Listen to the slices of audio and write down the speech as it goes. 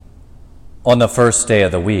On the first day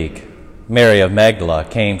of the week, Mary of Magdala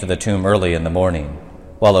came to the tomb early in the morning,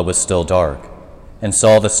 while it was still dark, and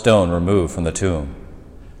saw the stone removed from the tomb.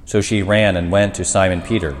 So she ran and went to Simon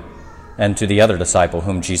Peter and to the other disciple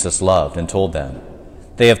whom Jesus loved, and told them,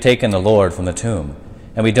 "They have taken the Lord from the tomb,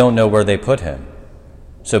 and we don't know where they put him."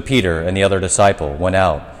 So Peter and the other disciple went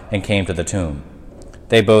out and came to the tomb.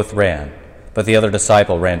 They both ran, but the other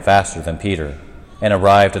disciple ran faster than Peter, and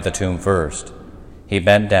arrived at the tomb first. He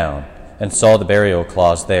bent down and saw the burial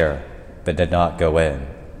cloths there, but did not go in.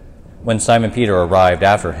 When Simon Peter arrived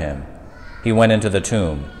after him, he went into the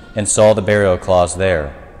tomb and saw the burial cloths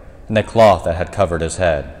there, and the cloth that had covered his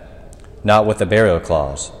head, not with the burial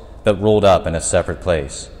cloths, but rolled up in a separate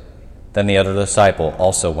place. Then the other disciple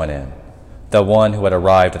also went in, the one who had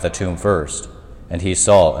arrived at the tomb first, and he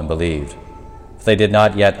saw and believed. For they did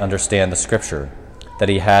not yet understand the scripture, that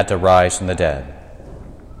he had to rise from the dead.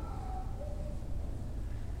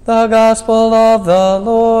 The Gospel of the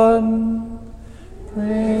Lord.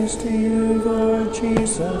 Praise to you, Lord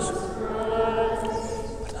Jesus.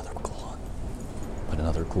 Put another cool on. Put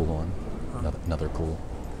another cool on. Another cool.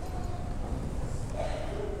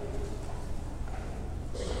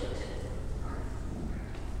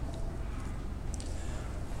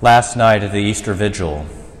 Last night at the Easter Vigil,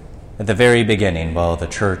 at the very beginning, while the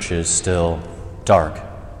church is still dark,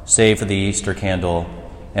 save for the Easter candle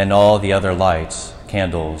and all the other lights,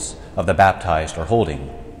 candles of the baptized are holding,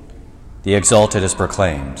 the Exalted is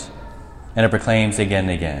proclaimed, and it proclaims again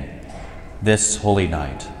and again, this holy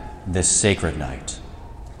night, this sacred night.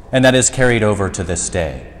 And that is carried over to this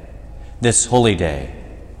day, this holy day,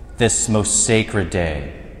 this most sacred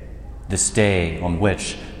day, this day on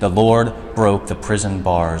which the Lord broke the prison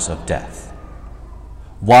bars of death.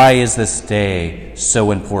 Why is this day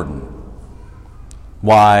so important?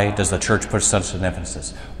 Why does the church put such an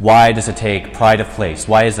emphasis? Why does it take pride of place?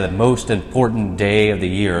 Why is it the most important day of the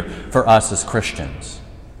year for us as Christians?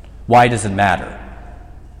 Why does it matter?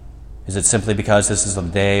 Is it simply because this is the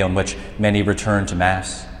day on which many return to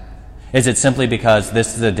Mass? Is it simply because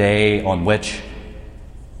this is the day on which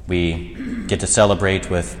we get to celebrate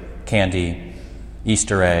with candy,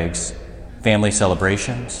 Easter eggs, family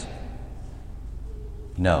celebrations?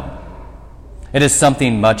 No. It is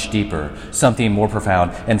something much deeper, something more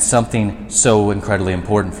profound, and something so incredibly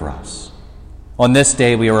important for us. On this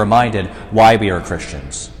day, we are reminded why we are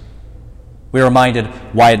Christians. We are reminded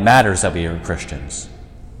why it matters that we are Christians,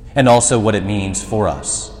 and also what it means for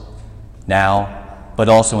us, now, but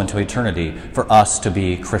also into eternity, for us to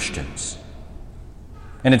be Christians.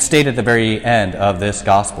 And it's stated at the very end of this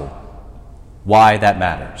gospel why that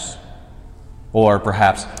matters. Or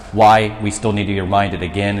perhaps why we still need to be reminded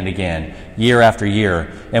again and again, year after year,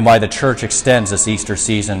 and why the church extends this Easter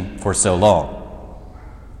season for so long.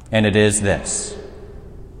 And it is this.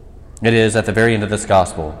 It is at the very end of this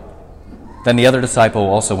gospel. Then the other disciple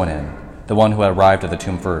also went in, the one who had arrived at the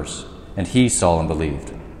tomb first, and he saw and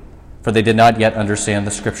believed. For they did not yet understand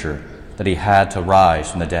the scripture, that he had to rise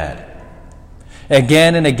from the dead.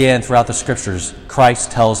 Again and again throughout the scriptures, Christ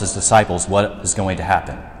tells his disciples what is going to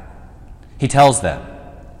happen. He tells them,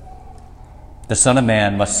 the Son of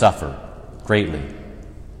Man must suffer greatly,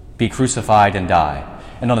 be crucified and die,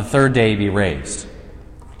 and on the third day be raised.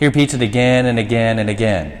 He repeats it again and again and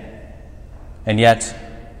again. And yet,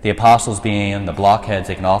 the apostles, being the blockheads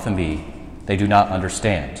they can often be, they do not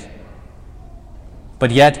understand. But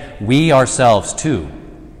yet, we ourselves too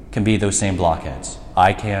can be those same blockheads.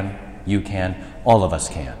 I can, you can, all of us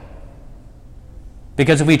can.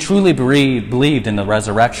 Because if we truly believed in the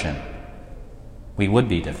resurrection, we would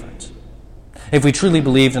be different. If we truly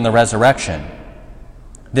believed in the resurrection,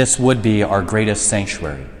 this would be our greatest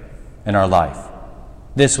sanctuary in our life.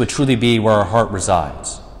 This would truly be where our heart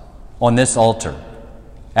resides, on this altar,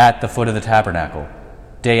 at the foot of the tabernacle,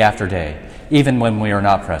 day after day, even when we are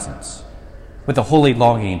not present, with a holy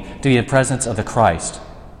longing to be in the presence of the Christ,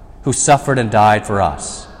 who suffered and died for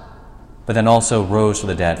us, but then also rose from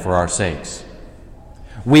the dead for our sakes.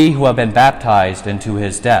 We who have been baptized into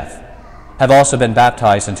his death have also been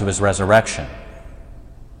baptized into his resurrection.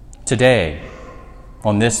 Today,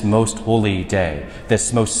 on this most holy day,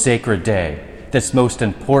 this most sacred day, this most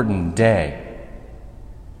important day,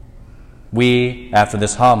 we, after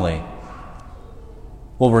this homily,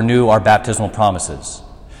 will renew our baptismal promises.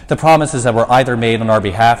 The promises that were either made on our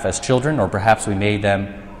behalf as children, or perhaps we made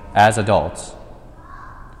them as adults.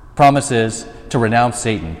 Promises to renounce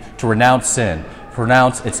Satan, to renounce sin, to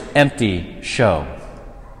renounce its empty show.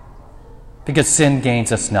 Because sin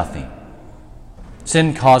gains us nothing.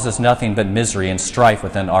 Sin causes nothing but misery and strife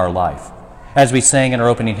within our life. As we sang in our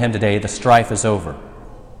opening hymn today, the strife is over.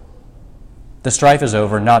 The strife is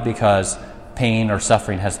over not because pain or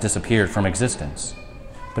suffering has disappeared from existence,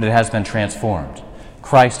 but it has been transformed.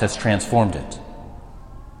 Christ has transformed it.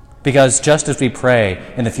 Because just as we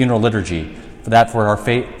pray in the funeral liturgy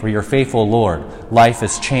for your faithful Lord, life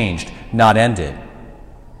is changed, not ended,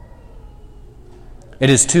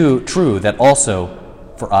 it is true that also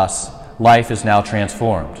for us, life is now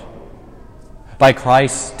transformed. By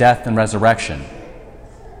Christ's death and resurrection,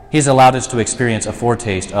 He has allowed us to experience a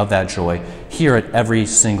foretaste of that joy here at every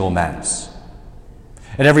single Mass.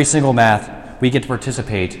 At every single Mass, we get to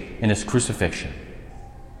participate in His crucifixion.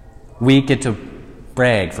 We get to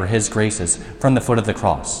brag for His graces from the foot of the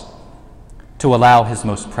cross, to allow His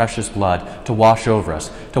most precious blood to wash over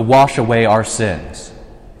us, to wash away our sins.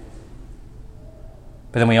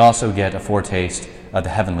 But then we also get a foretaste of the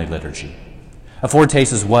heavenly liturgy. A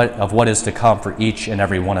foretaste of what is to come for each and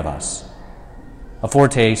every one of us. A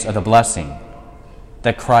foretaste of the blessing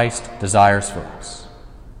that Christ desires for us.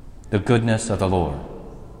 The goodness of the Lord.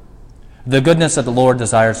 The goodness that the Lord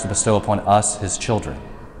desires to bestow upon us, His children.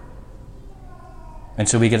 And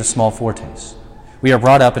so we get a small foretaste. We are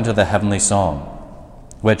brought up into the heavenly song,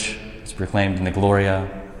 which is proclaimed in the Gloria,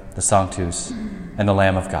 the Sanctus, and the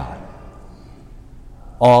Lamb of God.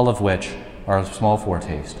 All of which are a small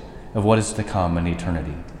foretaste of what is to come in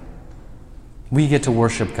eternity. We get to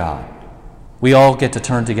worship God. We all get to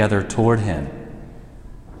turn together toward Him.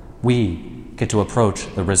 We get to approach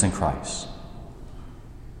the risen Christ.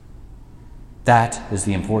 That is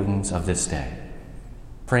the importance of this day.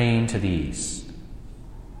 Praying to the east,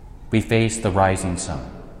 we face the rising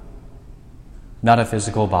sun, not a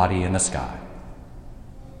physical body in the sky,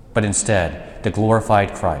 but instead the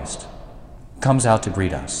glorified Christ comes out to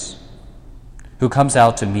greet us, who comes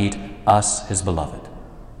out to meet us, His beloved,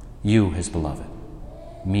 you, His beloved,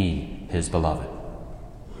 me, His beloved.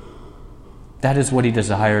 That is what He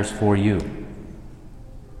desires for you.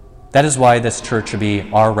 That is why this church should be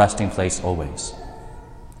our resting place always.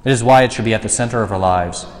 It is why it should be at the center of our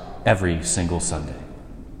lives every single Sunday.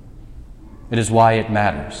 It is why it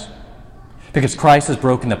matters. Because Christ has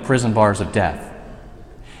broken the prison bars of death.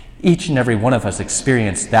 Each and every one of us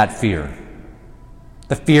experienced that fear.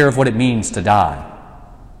 The fear of what it means to die.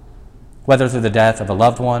 Whether through the death of a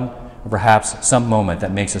loved one, or perhaps some moment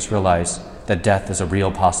that makes us realize that death is a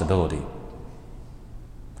real possibility.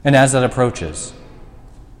 And as that approaches,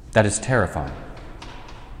 that is terrifying.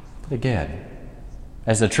 But again,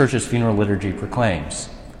 as the Church's funeral liturgy proclaims,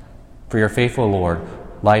 for your faithful Lord,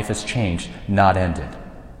 life is changed, not ended.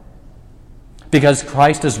 Because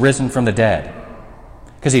Christ is risen from the dead,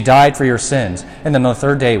 because He died for your sins, and then on the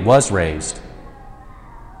third day was raised,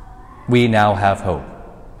 we now have hope.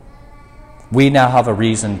 We now have a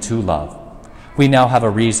reason to love. We now have a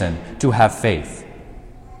reason to have faith.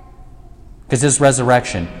 Because His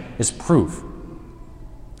resurrection is proof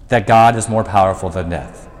that God is more powerful than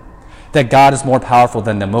death. That God is more powerful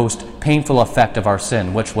than the most painful effect of our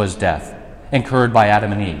sin, which was death, incurred by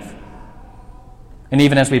Adam and Eve. And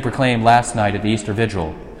even as we proclaimed last night at the Easter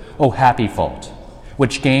Vigil, O happy fault,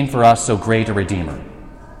 which gained for us so great a Redeemer.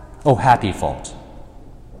 O happy fault.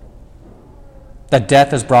 That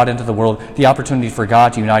death has brought into the world the opportunity for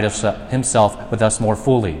God to unite Himself with us more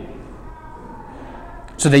fully,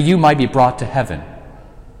 so that you might be brought to heaven,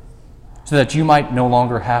 so that you might no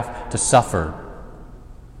longer have to suffer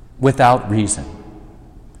without reason,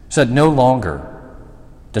 so that no longer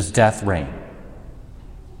does death reign,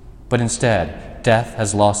 but instead death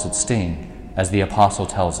has lost its sting, as the Apostle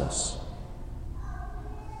tells us.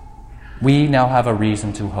 We now have a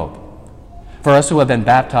reason to hope. For us who have been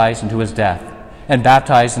baptized into His death and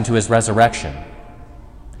baptized into His resurrection,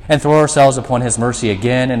 and throw ourselves upon His mercy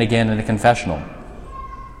again and again in the confessional,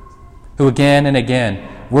 who again and again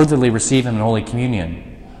worthily receive Him in Holy Communion,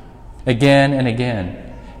 again and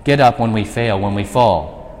again get up when we fail, when we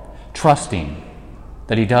fall, trusting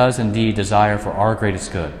that He does indeed desire for our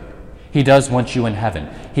greatest good. He does want you in heaven.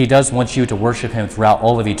 He does want you to worship Him throughout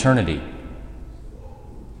all of eternity.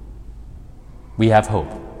 We have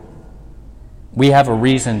hope. We have a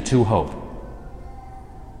reason to hope.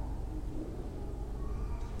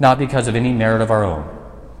 Not because of any merit of our own,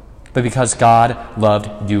 but because God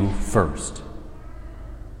loved you first.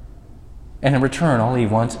 And in return, all He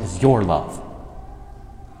wants is your love.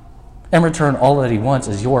 In return, all that He wants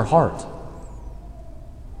is your heart.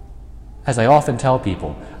 As I often tell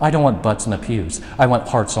people, I don't want butts in the pews. I want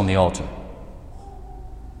hearts on the altar.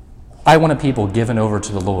 I want a people given over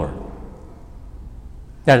to the Lord.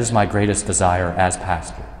 That is my greatest desire as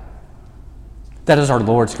pastor. That is our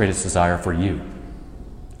Lord's greatest desire for you.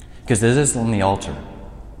 Because it is on the altar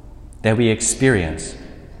that we experience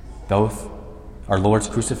both our Lord's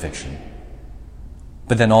crucifixion,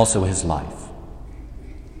 but then also His life.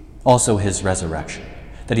 also his resurrection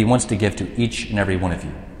that he wants to give to each and every one of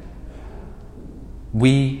you.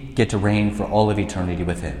 We get to reign for all of eternity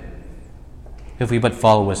with him if we but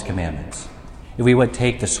follow his commandments, if we would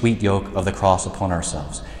take the sweet yoke of the cross upon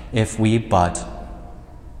ourselves, if we but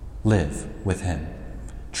live with him,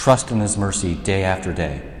 trust in his mercy day after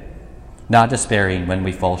day, not despairing when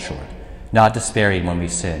we fall short, not despairing when we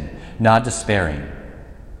sin, not despairing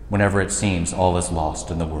whenever it seems all is lost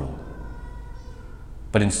in the world,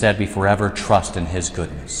 but instead we forever trust in his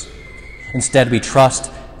goodness. Instead we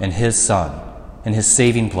trust in his Son, in his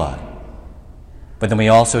saving blood, but then we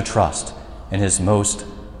also trust in his most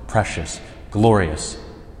precious, glorious,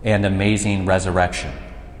 and amazing resurrection,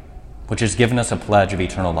 which has given us a pledge of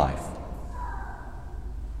eternal life,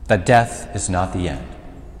 that death is not the end,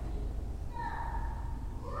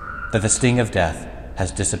 that the sting of death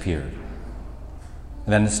has disappeared,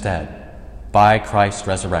 and then instead, by Christ's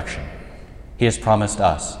resurrection, he has promised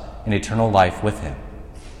us an eternal life with him,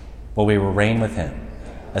 where we will reign with him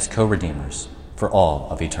as co-redeemers for all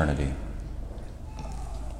of eternity.